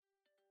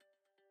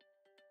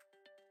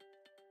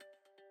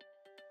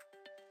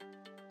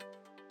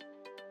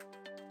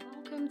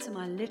to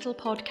my little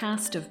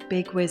podcast of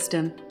big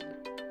wisdom.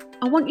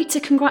 I want you to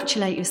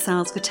congratulate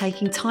yourselves for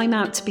taking time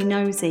out to be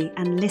nosy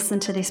and listen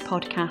to this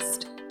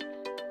podcast.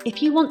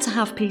 If you want to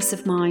have peace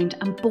of mind,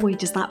 and boy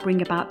does that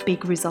bring about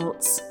big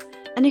results,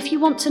 and if you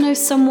want to know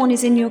someone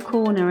is in your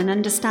corner and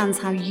understands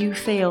how you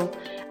feel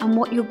and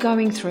what you're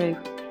going through,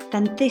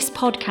 then this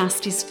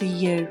podcast is for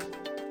you.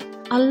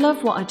 I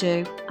love what I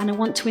do, and I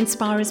want to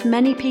inspire as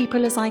many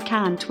people as I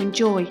can to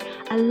enjoy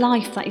a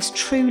life that is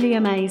truly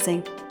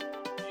amazing.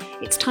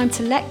 It's time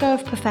to let go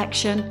of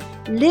perfection,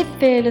 live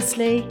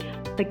fearlessly,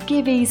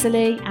 forgive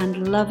easily,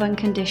 and love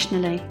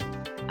unconditionally.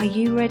 Are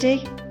you ready?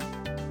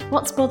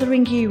 What's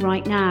bothering you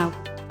right now,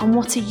 and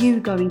what are you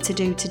going to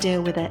do to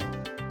deal with it?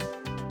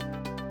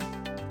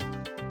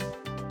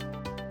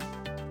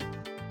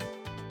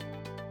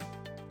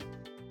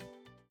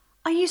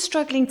 Are you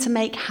struggling to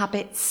make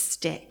habits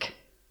stick?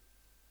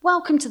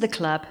 Welcome to the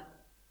club.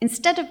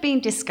 Instead of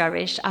being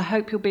discouraged, I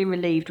hope you'll be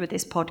relieved with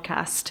this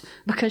podcast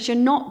because you're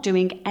not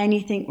doing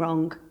anything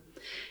wrong.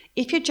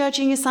 If you're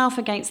judging yourself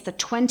against the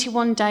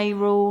 21-day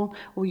rule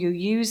or you're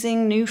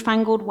using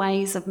newfangled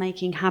ways of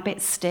making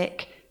habits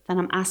stick, then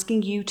I'm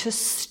asking you to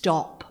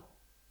stop.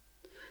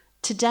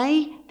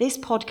 Today, this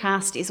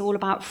podcast is all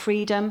about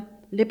freedom,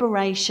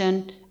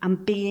 liberation,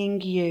 and being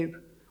you.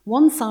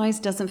 One size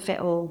doesn't fit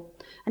all,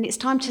 and it's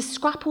time to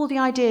scrap all the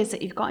ideas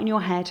that you've got in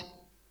your head.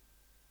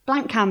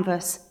 Blank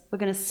canvas. We're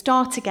going to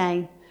start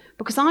again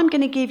because I'm going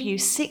to give you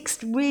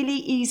 6 really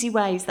easy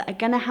ways that are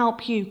going to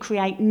help you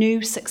create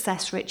new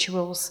success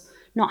rituals,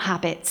 not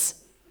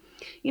habits.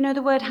 You know,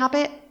 the word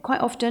habit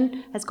quite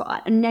often has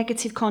got a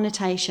negative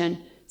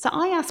connotation. So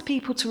I ask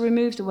people to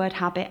remove the word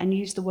habit and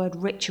use the word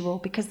ritual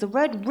because the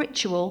word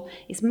ritual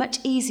is much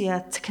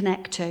easier to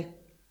connect to.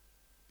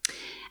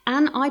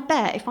 And I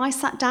bet if I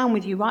sat down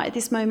with you right at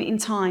this moment in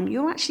time,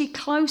 you're actually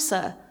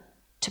closer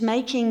to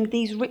making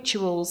these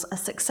rituals a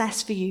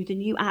success for you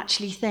than you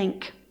actually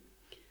think.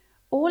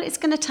 All it's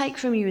going to take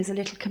from you is a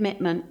little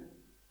commitment.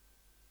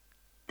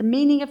 The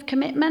meaning of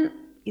commitment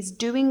is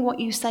doing what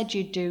you said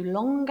you'd do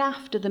long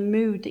after the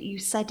mood that you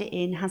said it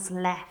in has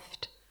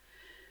left.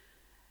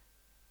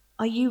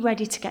 Are you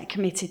ready to get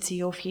committed to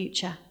your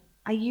future?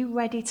 Are you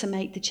ready to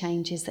make the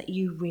changes that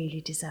you really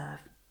deserve?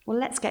 Well,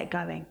 let's get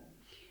going.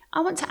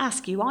 I want to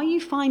ask you, are you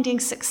finding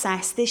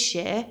success this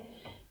year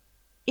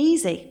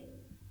easy?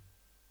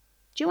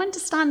 Do you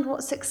understand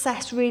what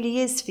success really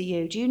is for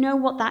you? Do you know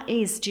what that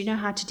is? Do you know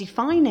how to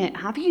define it?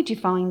 Have you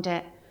defined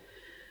it?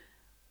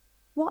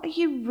 What are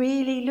you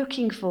really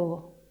looking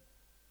for?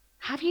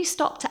 Have you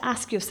stopped to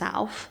ask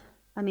yourself,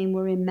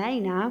 we're in May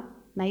now,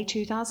 May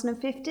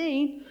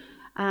 2015,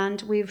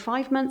 and we're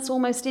 5 months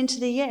almost into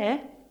the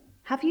year.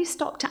 Have you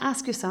stopped to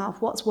ask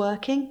yourself what's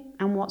working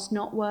and what's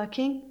not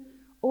working?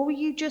 Or are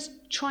you just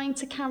trying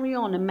to carry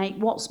on and make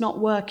what's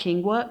not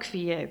working work for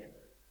you?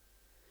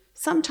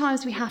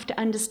 Sometimes we have to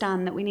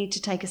understand that we need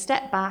to take a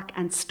step back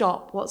and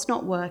stop what's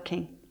not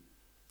working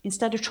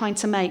instead of trying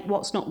to make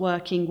what's not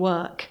working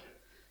work.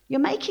 You're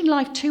making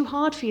life too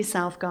hard for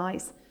yourself,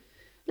 guys.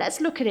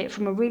 Let's look at it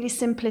from a really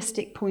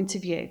simplistic point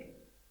of view.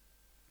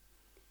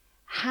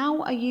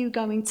 How are you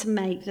going to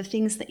make the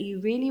things that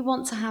you really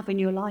want to have in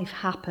your life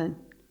happen?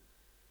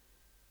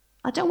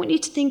 I don't want you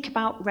to think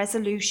about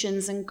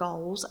resolutions and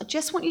goals. I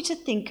just want you to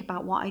think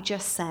about what I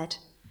just said.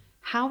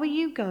 How are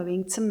you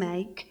going to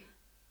make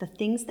the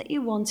things that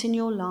you want in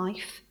your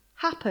life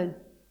happen?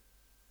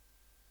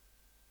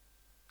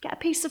 Get a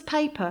piece of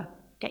paper,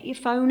 get your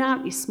phone out,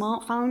 your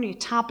smartphone, your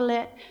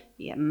tablet,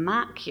 your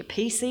Mac, your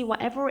PC,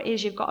 whatever it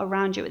is you've got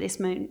around you at this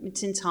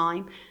moment in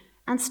time,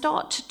 and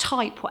start to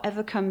type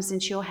whatever comes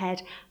into your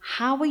head.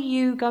 How are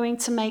you going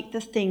to make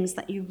the things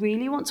that you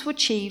really want to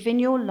achieve in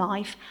your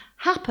life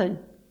happen?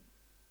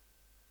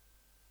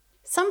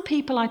 Some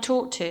people I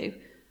talk to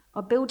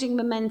are building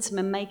momentum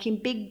and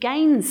making big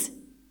gains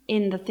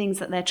in the things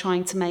that they're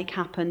trying to make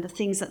happen, the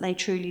things that they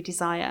truly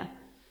desire.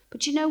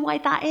 But you know why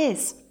that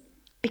is?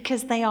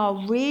 Because they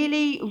are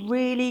really,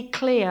 really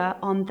clear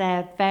on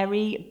their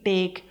very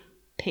big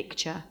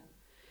picture.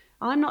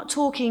 I'm not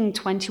talking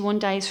 21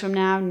 days from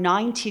now,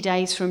 90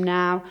 days from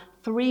now,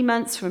 3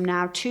 months from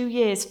now, 2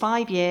 years,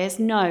 5 years.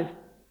 No,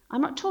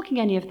 I'm not talking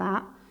any of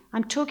that.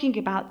 I'm talking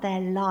about their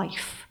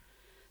life.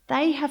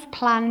 They have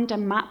planned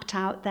and mapped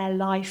out their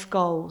life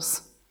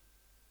goals.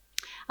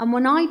 And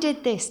when I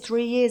did this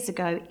 3 years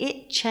ago,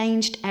 it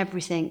changed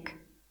everything.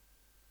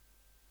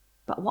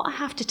 But what I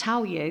have to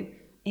tell you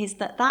is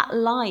that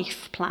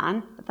life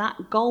plan,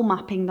 that goal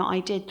mapping that I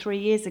did 3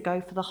 years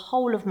ago for the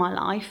whole of my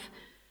life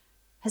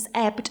has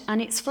ebbed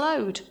and it's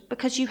flowed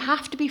because you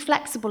have to be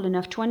flexible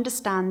enough to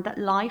understand that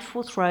life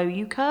will throw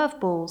you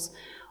curveballs.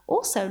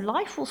 Also,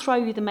 life will throw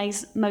you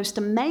the most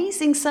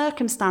amazing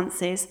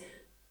circumstances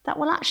that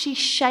will actually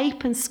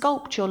shape and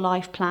sculpt your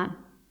life plan.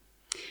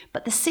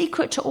 But the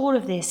secret to all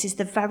of this is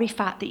the very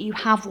fact that you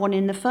have one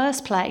in the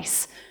first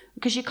place,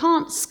 because you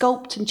can't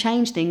sculpt and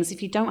change things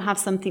if you don't have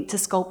something to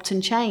sculpt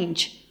and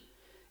change.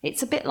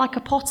 It's a bit like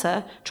a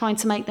potter trying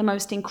to make the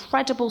most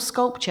incredible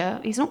sculpture.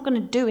 He's not going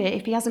to do it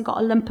if he hasn't got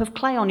a lump of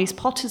clay on his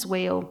potter's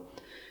wheel.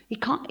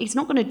 He's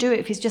not going to do it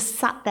if he's just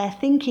sat there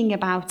thinking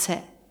about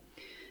it.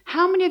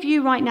 How many of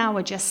you right now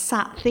are just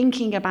sat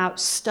thinking about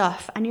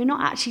stuff and you're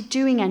not actually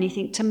doing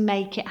anything to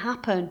make it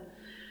happen?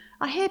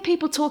 I hear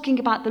people talking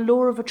about the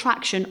law of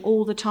attraction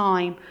all the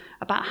time,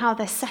 about how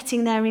they're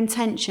setting their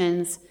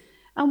intentions.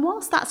 And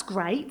whilst that's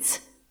great,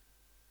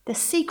 the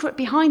secret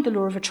behind the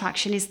law of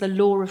attraction is the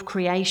law of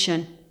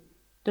creation,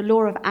 the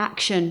law of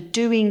action,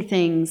 doing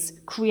things,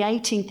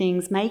 creating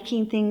things,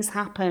 making things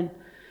happen.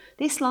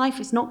 This life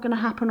is not going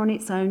to happen on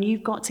its own.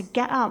 You've got to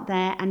get out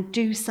there and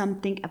do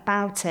something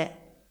about it.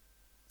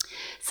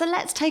 So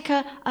let's take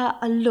a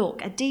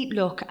deep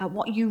look at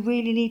what you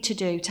really need to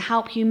do to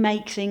help you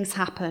make things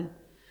happen.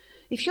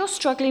 If you're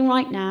struggling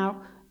right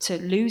now to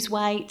lose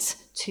weight,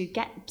 to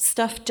get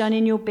stuff done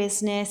in your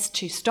business,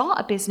 to start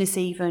a business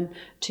even,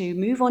 to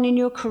move on in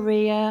your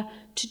career,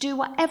 to do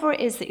whatever it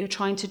is that you're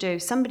trying to do.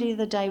 Somebody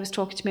the other day was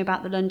talking to me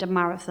about the London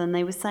Marathon.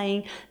 They were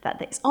saying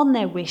that it's on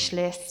their wish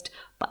list,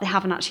 but they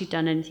haven't actually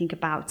done anything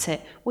about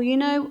it.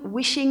 Well,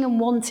 wishing and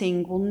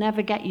wanting will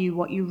never get you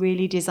what you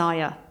really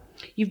desire.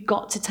 You've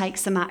got to take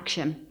some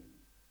action.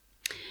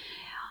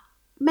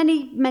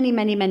 Many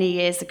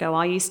years ago,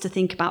 I used to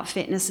think about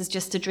fitness as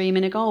just a dream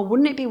and a goal.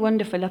 Wouldn't it be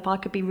wonderful if I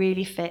could be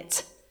really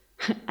fit?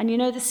 And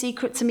the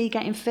secret to me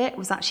getting fit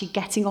was actually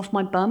getting off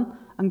my bum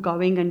and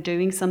going and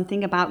doing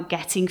something about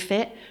getting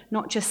fit,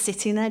 not just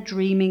sitting there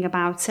dreaming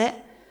about it.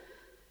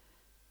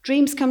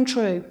 Dreams come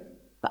true,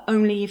 but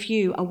only if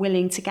you are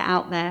willing to get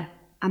out there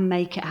and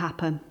make it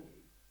happen.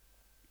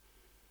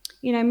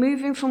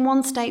 Moving from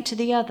one state to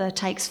the other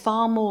takes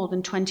far more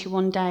than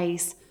 21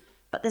 days.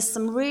 But there's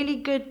some really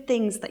good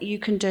things that you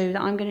can do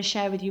that I'm going to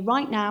share with you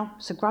right now.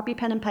 So grab your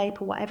pen and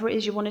paper, whatever it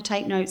is you want to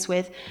take notes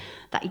with,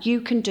 that you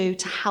can do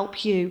to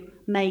help you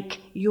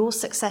make your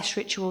success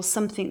rituals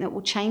something that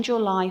will change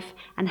your life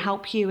and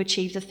help you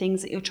achieve the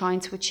things that you're trying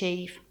to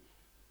achieve.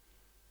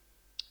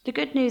 The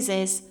good news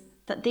is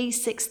that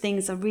these 6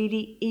 things are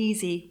really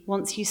easy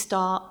once you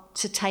start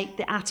to take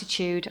the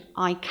attitude,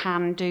 I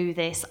can do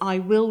this, I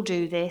will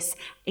do this,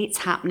 it's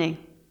happening.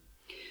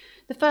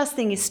 The first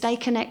thing is stay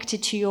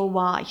connected to your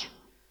why.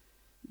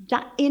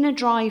 That inner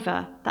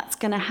driver that's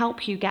going to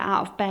help you get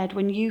out of bed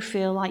when you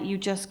feel like you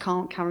just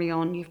can't carry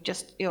on,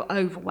 you're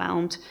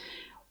overwhelmed.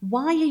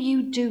 Why are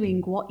you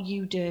doing what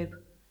you do?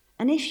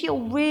 And if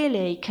you're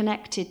really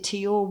connected to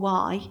your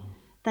why,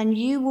 then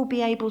you will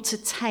be able to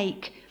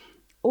take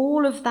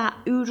all of that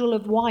oodle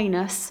of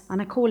whyness,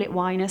 and I call it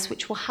whyness,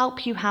 which will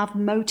help you have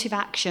motive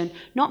action.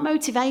 Not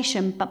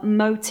motivation, but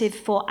motive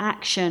for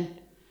action.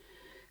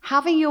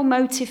 Having your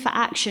motive for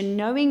action,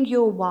 knowing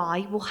your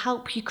why, will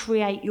help you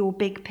create your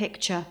big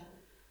picture.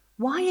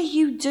 Why are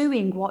you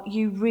doing what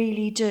you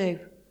really do?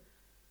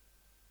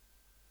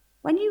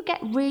 When you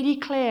get really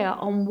clear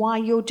on why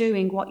you're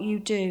doing what you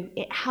do,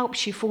 it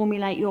helps you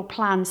formulate your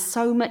plans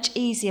so much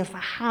easier for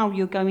how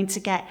you're going to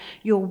get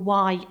your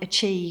why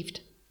achieved.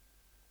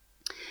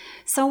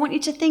 So I want you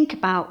to think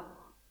about,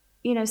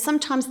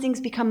 sometimes things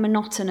become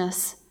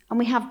monotonous and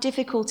we have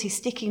difficulty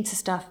sticking to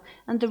stuff.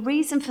 And the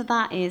reason for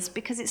that is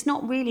because it's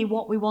not really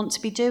what we want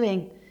to be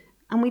doing.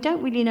 And we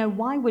don't really know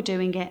why we're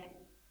doing it.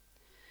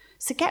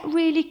 So get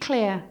really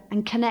clear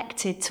and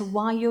connected to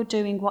why you're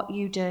doing what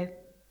you do.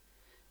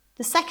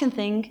 The second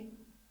thing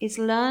is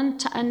learn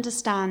to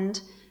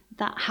understand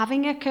that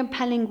having a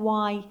compelling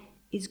why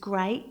is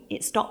great.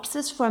 It stops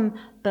us from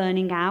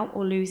burning out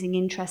or losing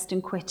interest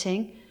and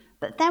quitting.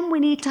 But then we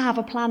need to have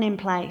a plan in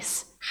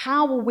place.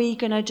 How are we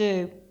going to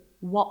do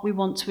what we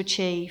want to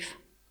achieve?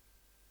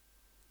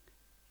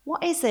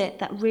 What is it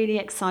that really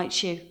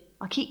excites you?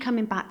 I keep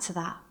coming back to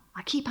that.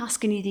 I keep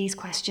asking you these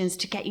questions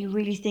to get you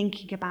really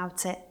thinking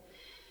about it.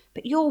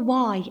 But your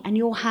why and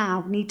your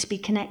how need to be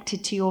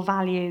connected to your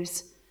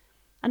values.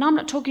 And I'm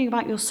not talking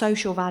about your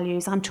social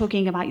values. I'm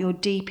talking about your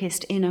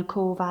deepest inner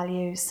core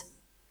values.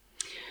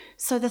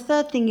 So the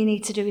third thing you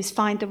need to do is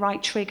find the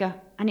right trigger,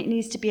 and it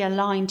needs to be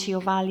aligned to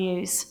your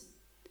values.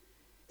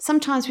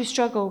 Sometimes we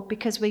struggle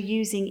because we're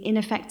using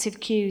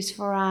ineffective cues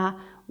for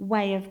our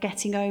way of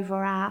getting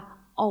over our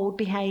old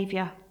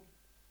behaviour.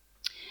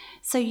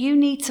 So you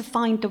need to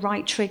find the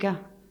right trigger.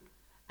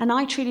 And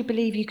I truly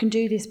believe you can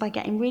do this by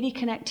getting really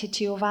connected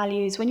to your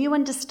values. When you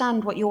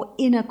understand what your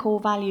inner core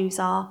values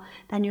are,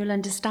 then you'll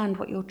understand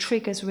what your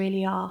triggers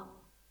really are.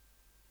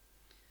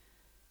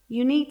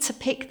 You need to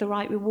pick the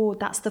right reward.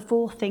 That's the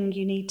fourth thing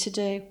you need to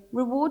do.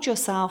 Reward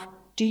yourself.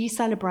 Do you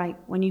celebrate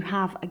when you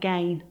have a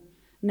gain?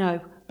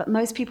 No, but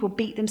most people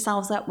beat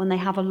themselves up when they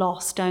have a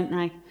loss, don't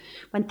they?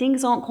 When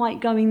things aren't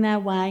quite going their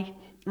way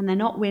and they're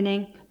not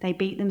winning, they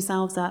beat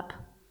themselves up.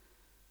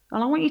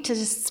 Well, I want you to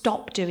just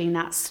stop doing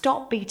that.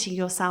 Stop beating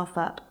yourself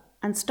up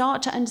and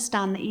start to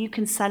understand that you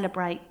can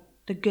celebrate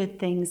the good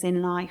things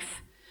in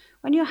life.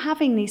 When you're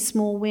having these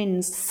small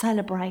wins,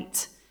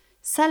 celebrate.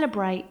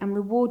 Celebrate and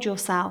reward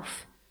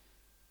yourself.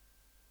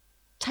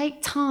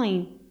 Take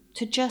time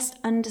to just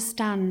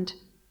understand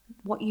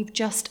what you've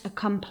just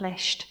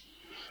accomplished.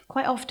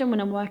 Quite often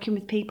when I'm working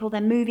with people, they're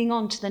moving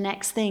on to the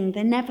next thing.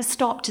 They never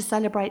stop to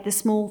celebrate the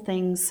small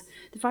things.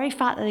 The very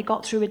fact that they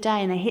got through a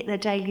day and they hit their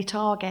daily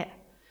target.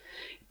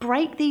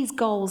 break these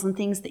goals and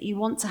things that you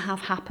want to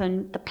have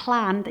happen, the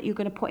plan that you're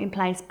going to put in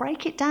place,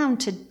 break it down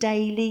to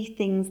daily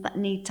things that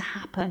need to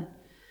happen.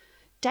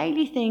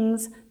 Daily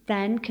things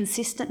then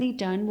consistently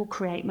done will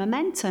create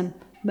momentum.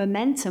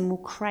 Momentum will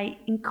create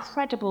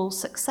incredible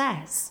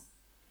success.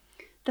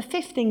 The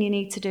fifth thing you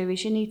need to do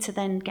is you need to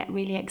then get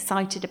really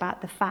excited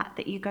about the fact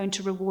that you're going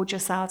to reward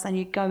yourselves and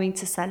you're going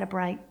to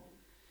celebrate.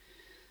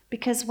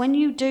 Because when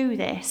you do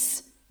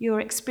this, your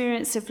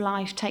experience of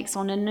life takes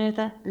on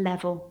another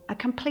level, a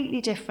completely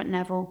different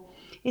level.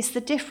 It's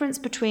the difference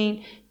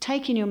between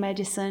taking your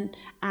medicine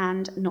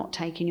and not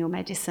taking your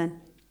medicine.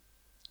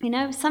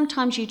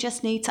 Sometimes you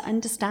just need to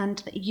understand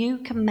that you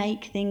can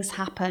make things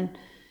happen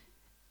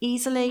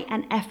easily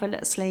and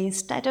effortlessly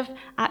instead of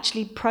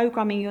actually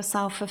programming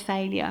yourself for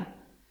failure.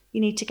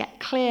 You need to get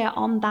clear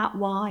on that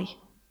why.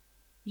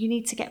 You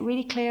need to get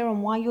really clear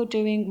on why you're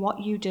doing what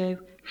you do,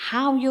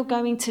 how you're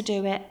going to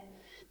do it.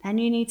 Then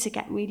you need to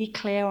get really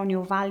clear on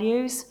your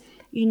values.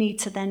 You need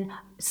to then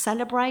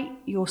celebrate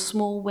your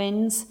small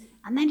wins.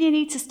 And then you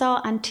need to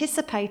start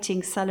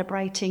anticipating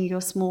celebrating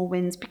your small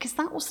wins, because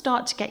that will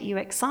start to get you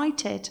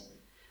excited.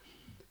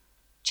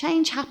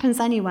 Change happens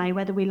anyway,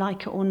 whether we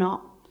like it or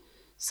not.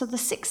 So the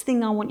sixth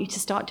thing I want you to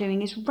start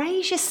doing is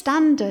raise your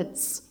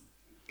standards.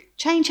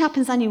 Change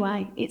happens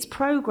anyway. It's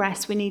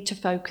progress we need to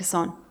focus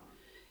on.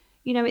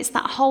 It's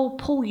that whole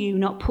pull you,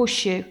 not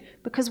push you.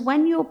 Because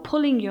when you're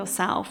pulling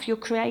yourself, you're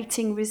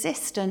creating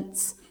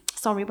resistance.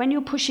 When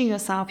you're pushing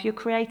yourself, you're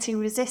creating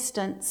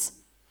resistance.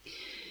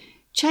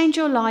 Change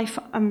your life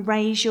and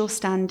raise your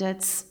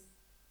standards.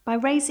 By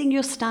raising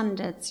your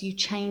standards, you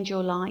change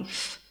your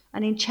life.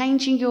 And in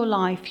changing your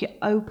life, you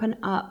open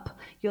up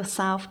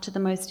yourself to the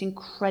most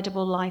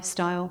incredible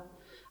lifestyle.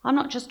 I'm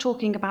not just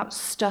talking about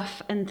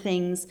stuff and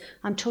things.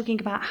 I'm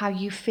talking about how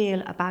you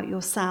feel about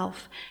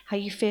yourself, how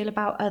you feel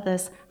about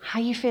others,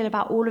 how you feel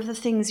about all of the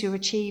things you're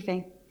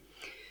achieving.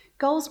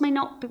 Goals may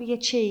not be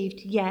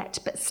achieved yet,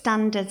 but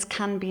standards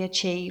can be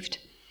achieved.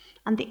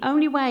 And the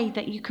only way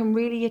that you can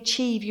really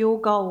achieve your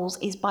goals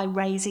is by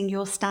raising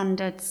your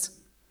standards.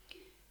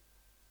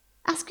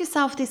 Ask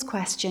yourself this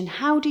question: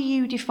 how do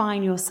you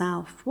define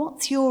yourself?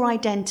 What's your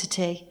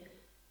identity?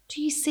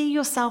 Do you see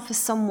yourself as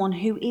someone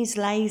who is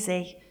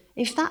lazy?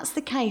 If that's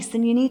the case,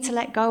 then you need to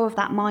let go of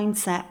that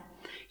mindset.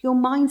 Your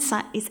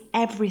mindset is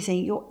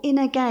everything. Your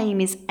inner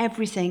game is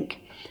everything.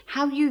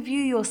 How you view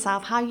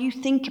yourself, how you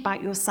think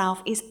about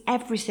yourself is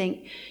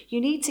everything.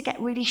 You need to get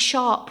really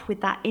sharp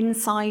with that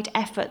inside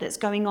effort that's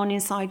going on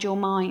inside your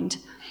mind.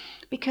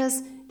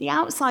 Because the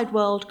outside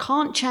world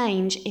can't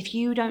change if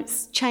you don't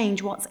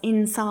change what's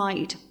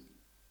inside.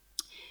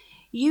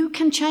 You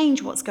can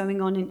change what's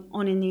going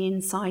on in the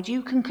inside.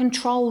 You can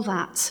control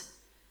that.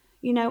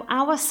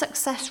 Our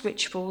success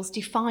rituals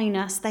define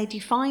us. They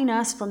define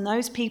us from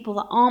those people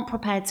that aren't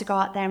prepared to go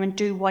out there and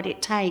do what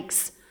it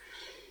takes.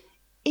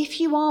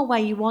 If you are where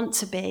you want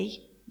to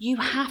be, you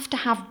have to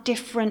have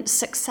different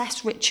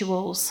success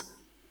rituals.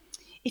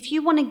 If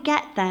you want to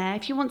get there,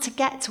 if you want to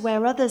get to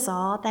where others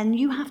are, then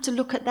you have to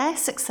look at their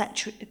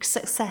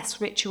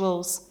success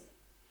rituals.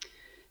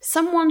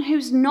 Someone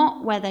who's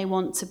not where they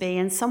want to be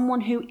and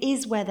someone who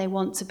is where they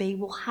want to be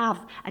will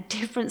have a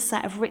different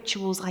set of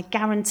rituals, I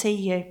guarantee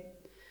you.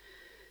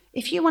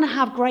 If you want to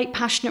have great,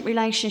 passionate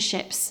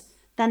relationships,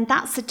 then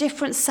that's a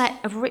different set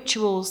of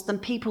rituals than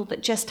people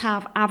that just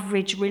have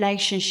average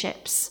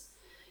relationships.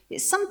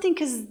 It's something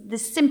as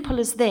simple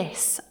as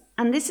this,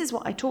 and this is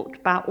what I talked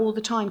about all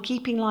the time,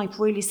 keeping life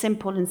really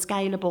simple and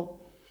scalable.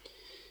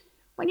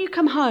 When you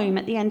come home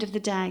at the end of the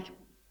day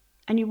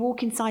and you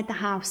walk inside the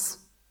house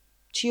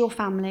to your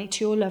family,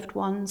 to your loved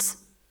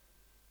ones,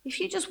 if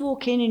you just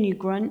walk in and you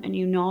grunt and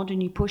you nod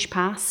and you push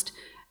past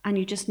and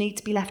you just need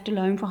to be left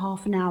alone for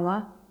half an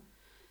hour,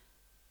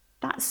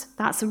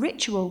 that's a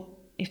ritual.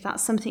 If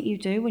that's something you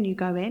do when you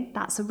go in,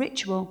 that's a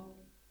ritual.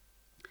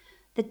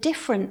 The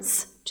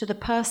difference to the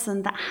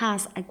person that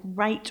has a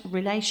great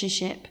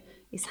relationship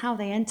is how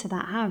they enter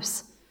that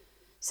house.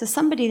 So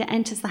somebody that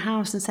enters the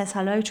house and says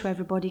hello to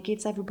everybody,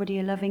 gives everybody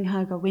a loving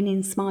hug, a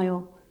winning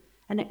smile,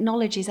 and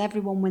acknowledges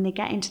everyone when they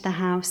get into the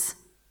house,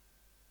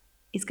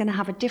 is going to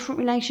have a different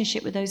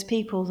relationship with those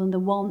people than the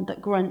one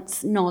that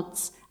grunts,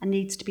 nods, and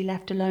needs to be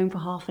left alone for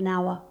half an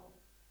hour.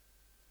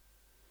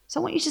 So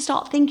I want you to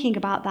start thinking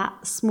about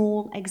that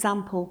small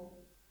example.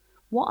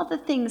 What are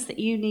the things that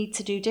you need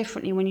to do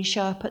differently when you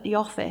show up at the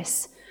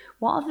office?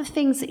 What are the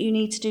things that you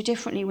need to do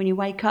differently when you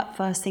wake up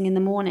first thing in the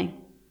morning?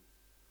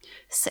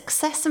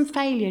 Success and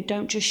failure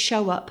don't just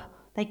show up.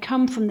 They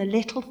come from the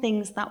little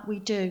things that we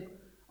do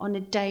on a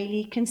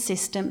daily,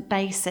 consistent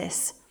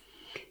basis.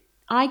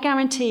 I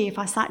guarantee if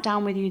I sat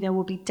down with you, there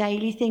will be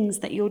daily things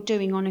that you're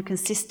doing on a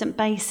consistent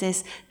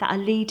basis that are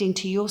leading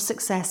to your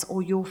success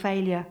or your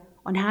failure,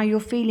 on how you're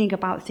feeling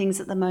about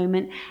things at the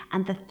moment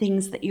and the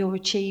things that you're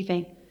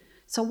achieving.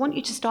 So I want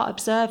you to start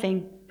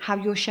observing how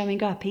you're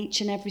showing up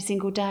each and every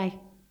single day.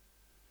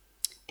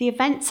 The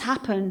events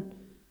happen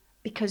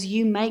because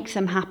you make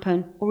them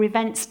happen, or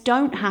events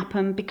don't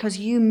happen because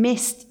you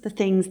missed the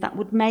things that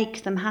would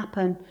make them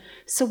happen.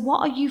 So what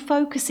are you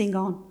focusing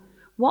on?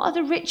 What are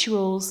the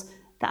rituals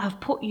that have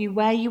put you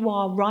where you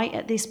are right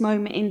at this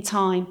moment in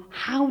time,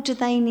 how do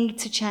they need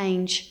to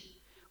change?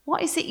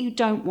 What is it you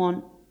don't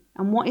want?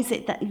 And what is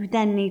it that you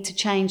then need to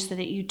change so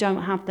that you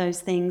don't have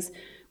those things?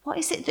 What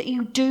is it that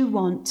you do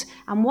want?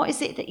 And what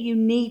is it that you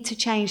need to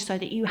change so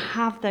that you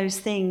have those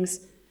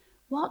things?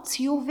 What's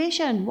your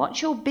vision?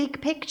 What's your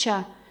big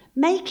picture?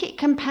 Make it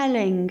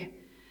compelling.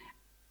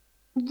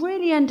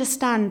 Really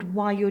understand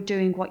why you're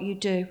doing what you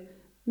do.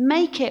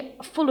 Make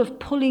it full of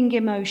pulling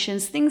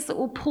emotions, things that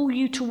will pull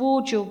you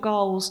towards your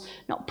goals,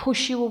 not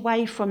push you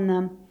away from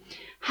them.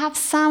 Have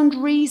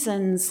sound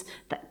reasons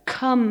that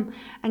come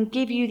and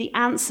give you the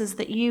answers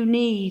that you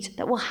need,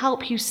 that will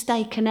help you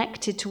stay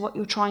connected to what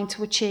you're trying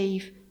to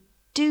achieve.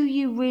 Do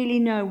you really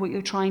know what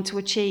you're trying to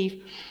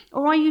achieve?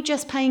 Or are you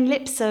just paying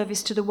lip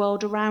service to the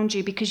world around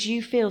you because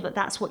you feel that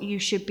that's what you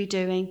should be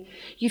doing?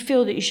 You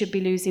feel that you should be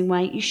losing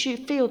weight. You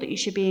should feel that you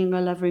should be in a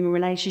loving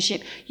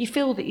relationship. You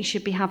feel that you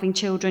should be having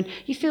children.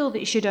 You feel that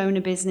you should own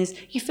a business.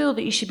 You feel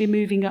that you should be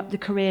moving up the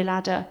career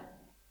ladder.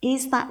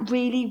 Is that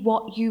really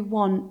what you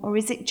want, or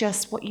is it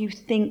just what you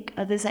think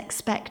others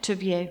expect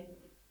of you?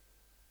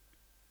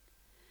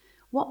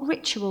 What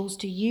rituals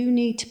do you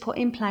need to put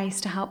in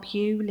place to help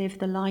you live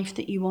the life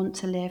that you want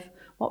to live?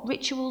 What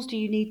rituals do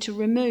you need to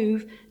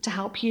remove to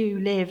help you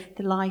live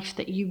the life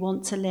that you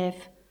want to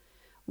live?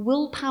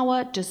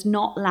 Willpower does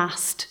not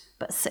last,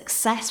 but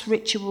success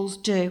rituals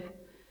do.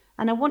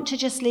 And I want to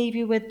just leave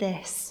you with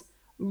this.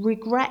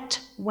 Regret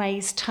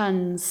weighs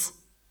tons.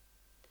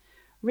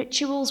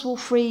 Rituals will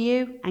free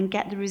you and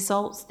get the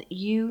results that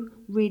you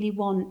really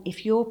want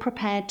if you're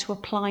prepared to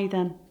apply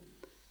them.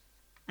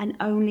 And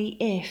only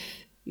if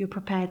you're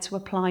prepared to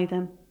apply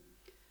them.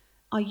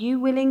 Are you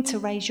willing to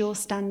raise your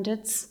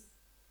standards?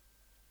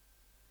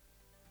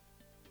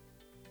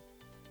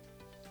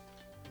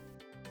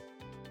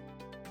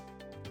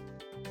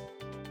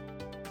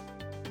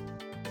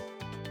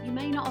 You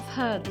may not have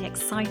heard the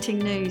exciting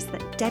news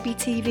that Debbie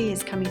TV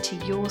is coming to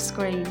your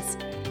screens,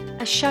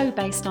 a show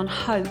based on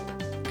hope,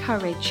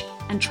 courage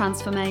and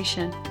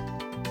transformation.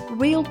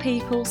 Real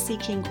people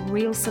seeking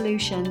real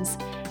solutions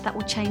that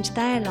will change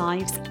their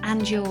lives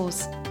and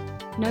yours.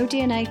 No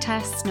DNA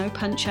tests, no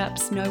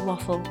punch-ups, no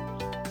waffle.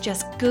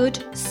 Just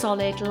good,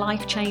 solid,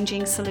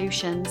 life-changing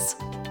solutions.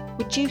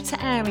 We're due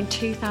to air in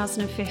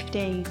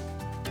 2015,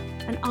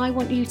 and I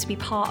want you to be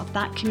part of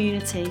that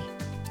community.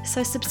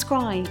 So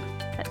subscribe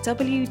at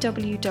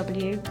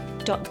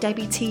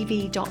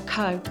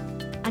www.debbietv.co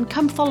and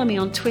come follow me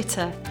on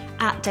Twitter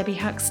 @Debbie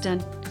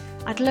Huxton.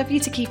 I'd love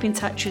you to keep in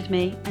touch with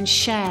me and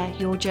share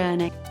your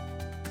journey.